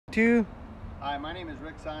Two. Hi, my name is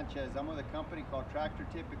Rick Sanchez. I'm with a company called Tractor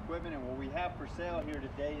Tip Equipment, and what we have for sale here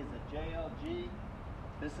today is a JLG.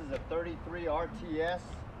 This is a 33 RTS.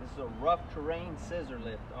 This is a rough terrain scissor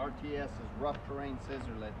lift. RTS is rough terrain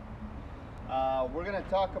scissor lift. We're going to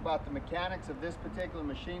talk about the mechanics of this particular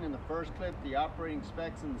machine in the first clip, the operating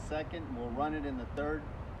specs in the second, and we'll run it in the third.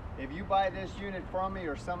 If you buy this unit from me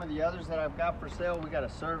or some of the others that I've got for sale, we got a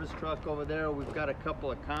service truck over there. We've got a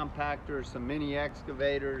couple of compactors, some mini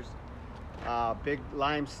excavators, big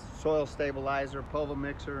lime soil stabilizer, pulver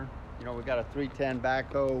mixer. You know, we got a 310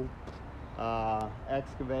 backhoe,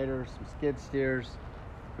 excavator, some skid steers.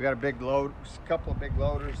 We got a big load, a couple of big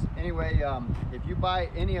loaders. Anyway, if you buy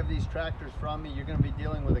any of these tractors from me, you're going to be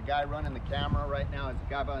dealing with a guy running the camera right now. It's a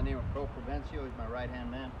guy by the name of Pro Provencio. He's my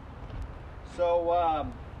right-hand man. So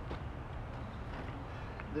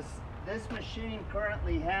this machine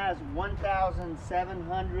currently has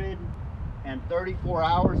 1,734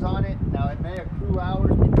 hours on it. Now it may accrue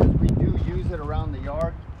hours because we do use it around the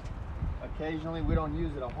yard. Occasionally, we don't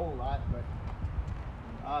use it a whole lot, but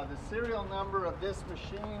the serial number of this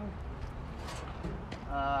machine,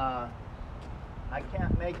 I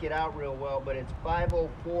can't make it out real well, but it's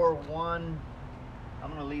 5041. I'm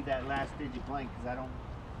going to leave that last digit blank because I don't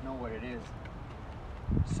know what it is.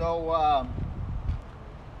 So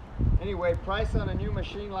anyway, price on a new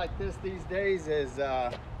machine like this these days is,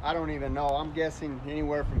 I don't even know. I'm guessing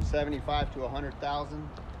anywhere from 75 to 100,000.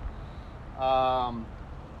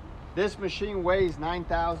 This machine weighs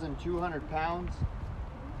 9,200 pounds.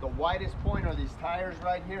 The widest point are these tires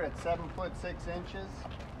right here at 7 foot 6 inches.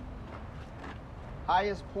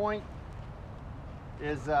 Highest point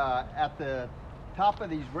is at the top of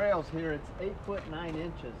these rails here. It's 8 foot 9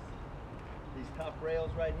 inches. These top rails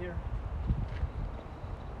right here.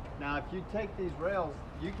 Now, if you take these rails,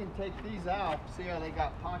 you can take these out. See how they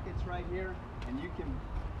got pockets right here? And you can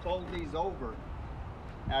fold these over.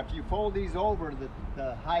 Now, if you fold these over,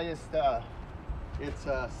 the highest, it's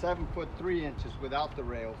 7 foot 3 inches without the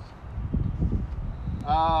rails.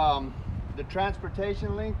 The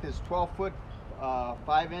transportation length is 12 foot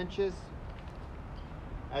 5 inches.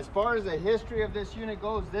 As far as the history of this unit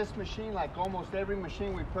goes, this machine, like almost every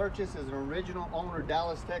machine we purchase, is an original owner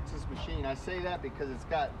Dallas, Texas machine. I say that because it's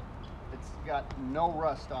got no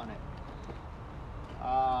rust on it.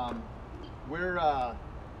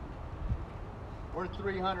 We're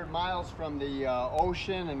 300 miles from the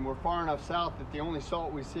ocean, and we're far enough south that the only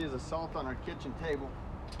salt we see is the salt on our kitchen table.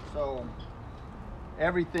 So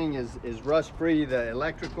everything is rust free. The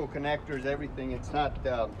electrical connectors, everything. It's not.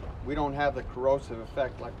 We don't have the corrosive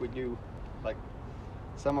effect like we do, like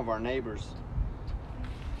some of our neighbors.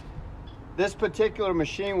 This particular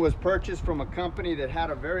machine was purchased from a company that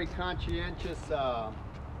had a very conscientious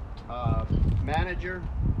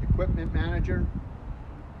equipment manager.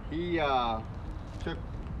 He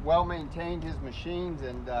maintained his machines,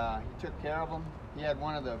 and he took care of them. He had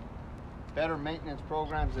one of the better maintenance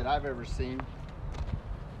programs that I've ever seen.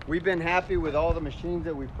 We've been happy with all the machines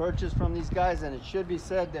that we purchased from these guys, and it should be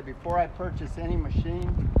said that before I purchase any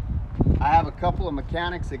machine, I have a couple of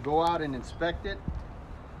mechanics that go out and inspect it.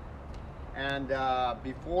 And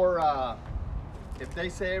if they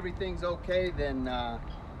say everything's okay, then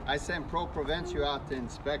I send Pro Provencio out to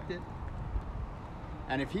inspect it.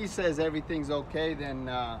 And if he says everything's okay, then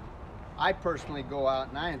I personally go out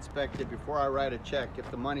and I inspect it before I write a check if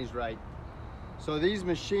the money's right. So these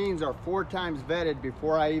machines are 4 times vetted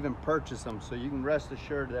before I even purchase them, so you can rest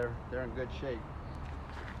assured they're in good shape.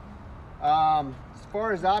 As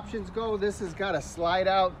far as options go, this has got a slide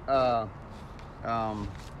out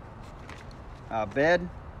bed,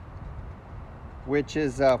 which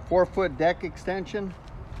is a 4-foot deck extension.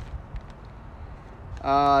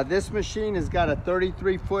 This machine has got a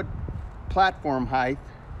 33-foot platform height.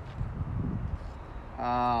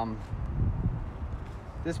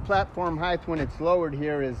 This platform height, when it's lowered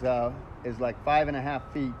here, is like 5.5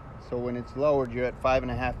 feet. So when it's lowered, you're at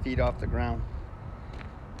 5.5 feet off the ground.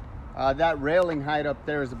 That railing height up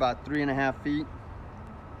there is about 3.5 feet.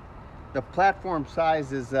 The platform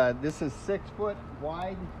size is, this is 6 foot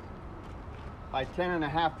wide by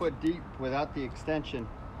 10.5 foot deep without the extension.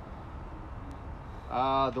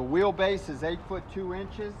 The wheelbase is 8 foot 2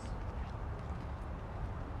 inches.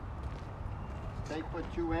 It's 8 foot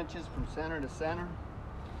 2 inches from center to center.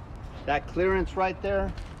 That clearance right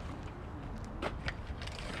there,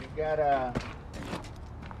 you got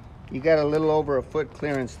a little over a foot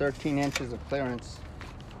clearance, 13 inches of clearance.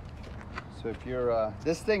 So if you're,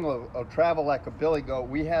 this thing will travel like a billy goat.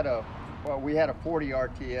 We had a 40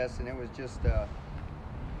 RTS, and it was just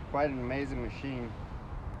quite an amazing machine.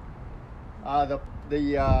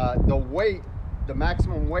 The weight the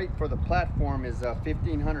maximum weight for the platform is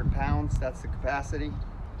 1,500 pounds. That's the capacity.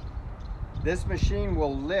 This machine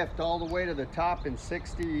will lift all the way to the top in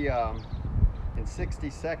 60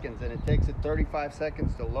 seconds, and it takes it 35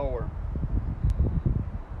 seconds to lower.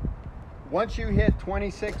 Once you hit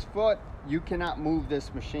 26 foot, you cannot move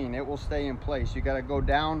this machine. It will stay in place. You got to go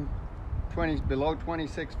down below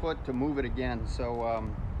 26 foot to move it again. So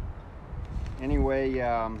anyway,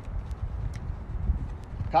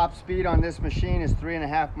 top speed on this machine is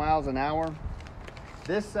 3.5 miles an hour.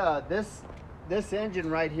 This engine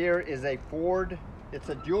right here is a Ford. It's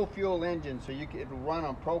a dual fuel engine, so it'll run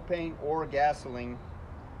on propane or gasoline.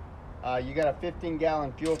 You got a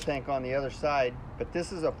 15-gallon fuel tank on the other side, but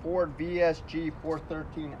this is a Ford VSG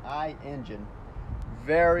 413i engine.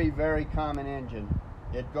 Very, very common engine.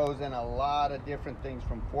 It goes in a lot of different things,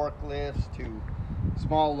 from forklifts to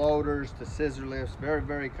small loaders to scissor lifts. Very,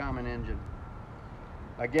 very common engine.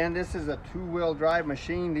 Again, this is a two-wheel drive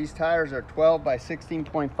machine. These tires are 12 by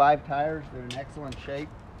 16.5 tires. They're in excellent shape.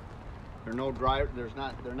 They're not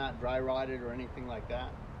dry rotted or anything like that.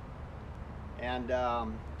 And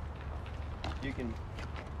you can,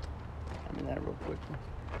 I mean, that real quick.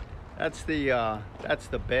 That's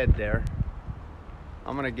the bed there.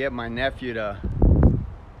 I'm gonna get my nephew to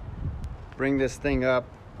bring this thing up.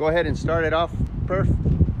 Go ahead and start it off, Perf.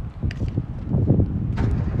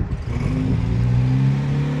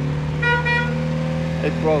 Hey,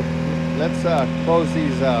 bro, let's close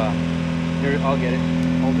these. Here, I'll get it.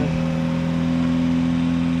 Hold it.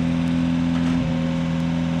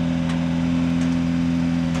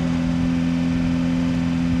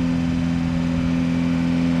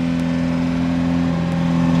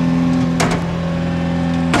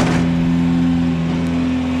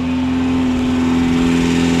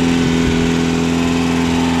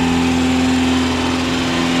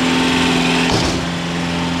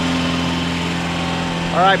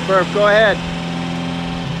 All right, Perf, go ahead.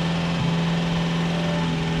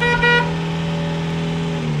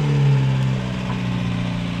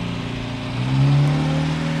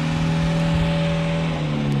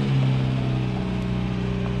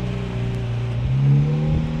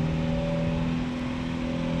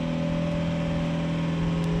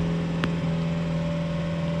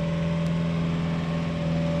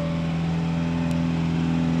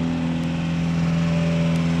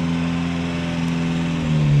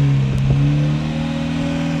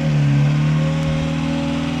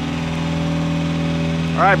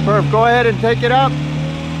 All right, Perf, go ahead and take it up.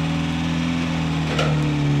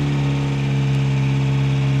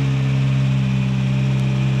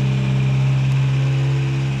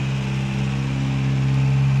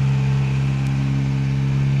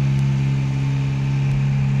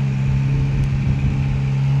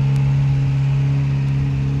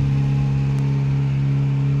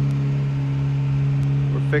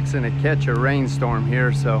 We're fixing to catch a rainstorm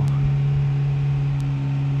here, so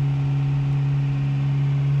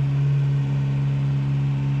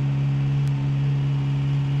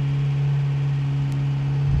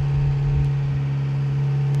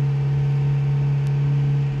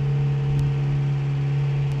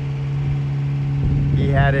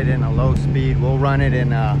had it in a low speed. We'll run it in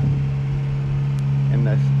the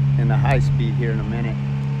high speed here in a minute.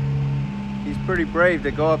 He's pretty brave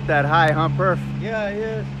to go up that high, huh, Perf? Yeah, he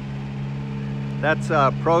is. That's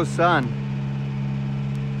Pro's son.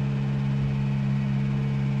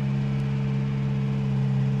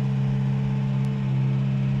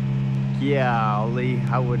 Golly,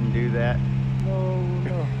 I wouldn't do that. No.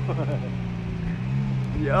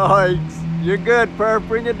 Yikes! You're good, Perf.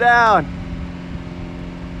 Bring it down.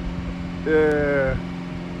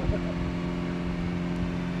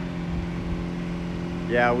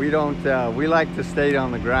 Yeah, we don't, we like to stay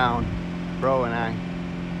on the ground, Pro and I.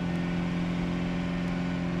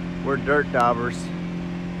 We're dirt daubers.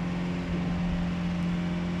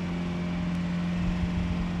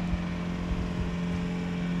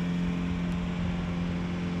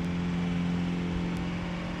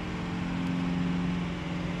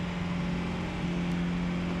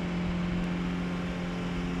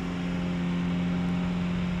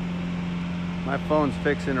 My phone's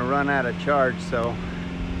fixing to run out of charge, so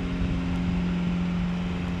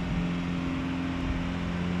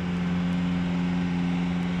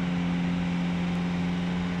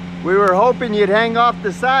we were hoping you'd hang off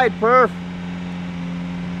the side, Perf.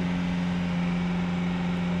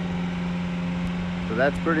 So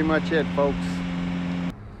that's pretty much it, folks.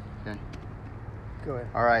 Okay. Go ahead.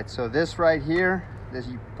 All right, so this right here,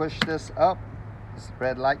 you push this up, this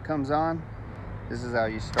red light comes on. This is how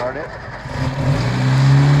you start it.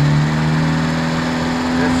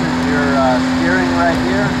 This is your steering right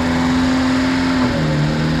here.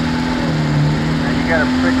 gotta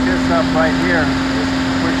pick this up right here. This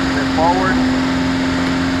pushes it forward.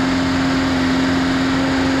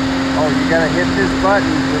 Oh, you gotta hit this button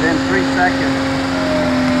within 3 seconds.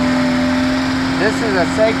 This is a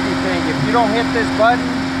safety thing. If you don't hit this button,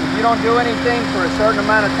 if you don't do anything for a certain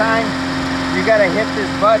amount of time, you gotta hit this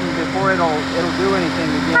button before it'll do anything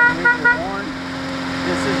again. Here's your horn.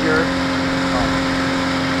 This is your,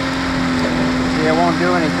 see, it won't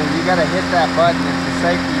do anything. You gotta hit that button. It's a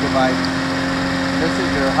safety device. This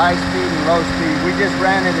is your high speed and low speed. We just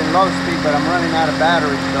ran it in low speed, but I'm running out of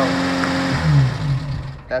batteries, so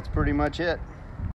that's pretty much it.